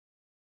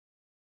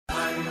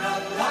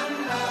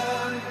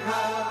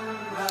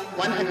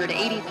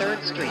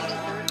183rd Street.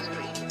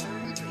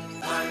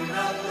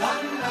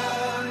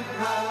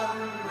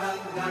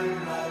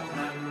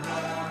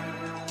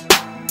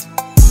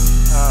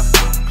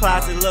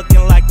 Closet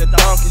looking like the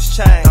donkey's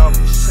chain.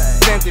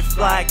 Fendi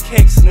fly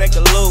kicks, nigga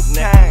Luke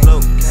Kane.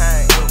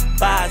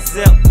 Buy a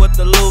zip with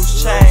the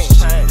loose chain.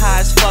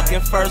 High as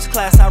fucking first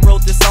class, I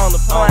wrote this on the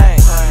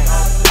plane.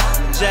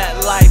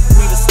 Jet life,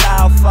 we the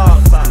style fault.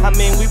 I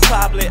mean, we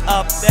probably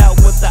up there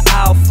with the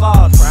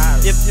alpha.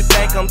 If you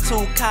think I'm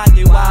too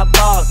cocky, why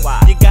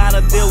bother? You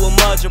gotta deal with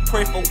mud, you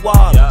pray for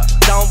water.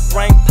 Don't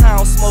bring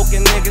pound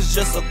smoking niggas,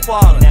 just a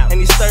quarter. And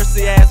these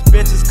thirsty ass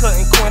bitches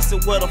couldn't quench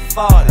it with a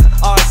 40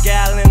 or a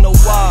gallon in the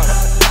water.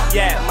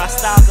 Yeah, my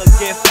style could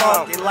get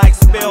funky like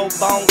spilled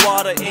bone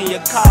water in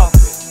your coffee.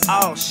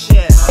 Oh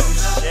shit,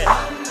 oh shit.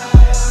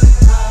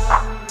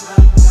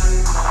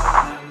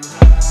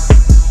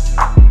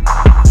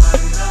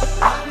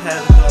 Had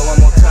to do it one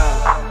more time.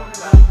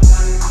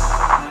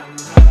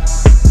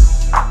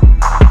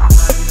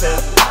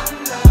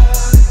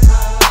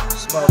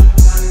 Smoke.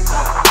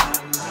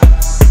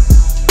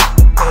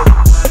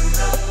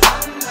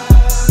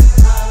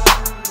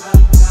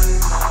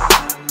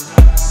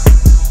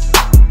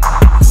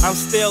 I'm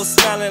still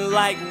smelling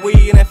like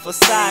weed and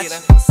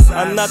Versace.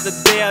 Another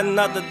day,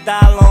 another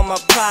dollar on my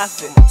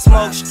profit.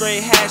 Smoke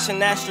straight hash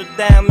and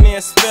Amsterdam, me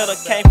and Spitter.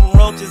 Came from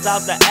roaches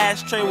out the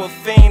ashtray with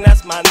Fiend,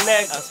 that's my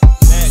nigga.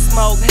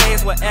 Smoke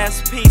haze with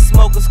SP,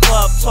 Smokers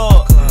Club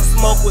talk.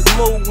 Smoke with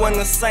Moo when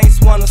the Saints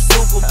won a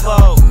Super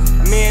Bowl.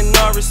 Me and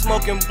Nori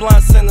smoking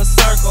blunts in the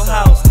Circle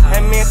House.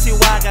 And me and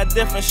TY got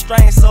different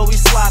strains, so we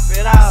swap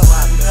it out.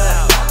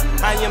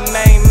 I'm your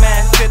main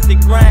man, 50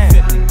 grand.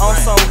 On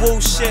some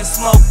woo shit,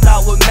 smoked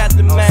out with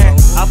Method Man.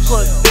 I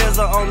put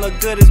Dizzer on the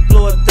goodies,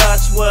 blew a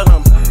Dutch with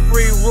him.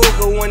 Free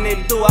Ruger when they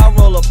do, I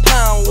roll a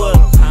pound with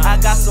them. I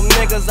got some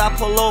niggas I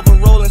pull over,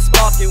 rollin'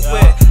 spark it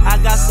with. I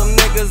got some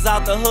niggas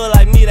out the hood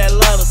like me that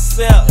love to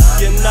sip.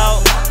 You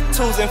know,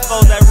 2s and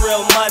 4s, that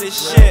real muddy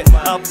shit.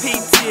 A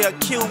PT, a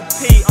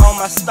QP on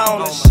my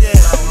stoner shit.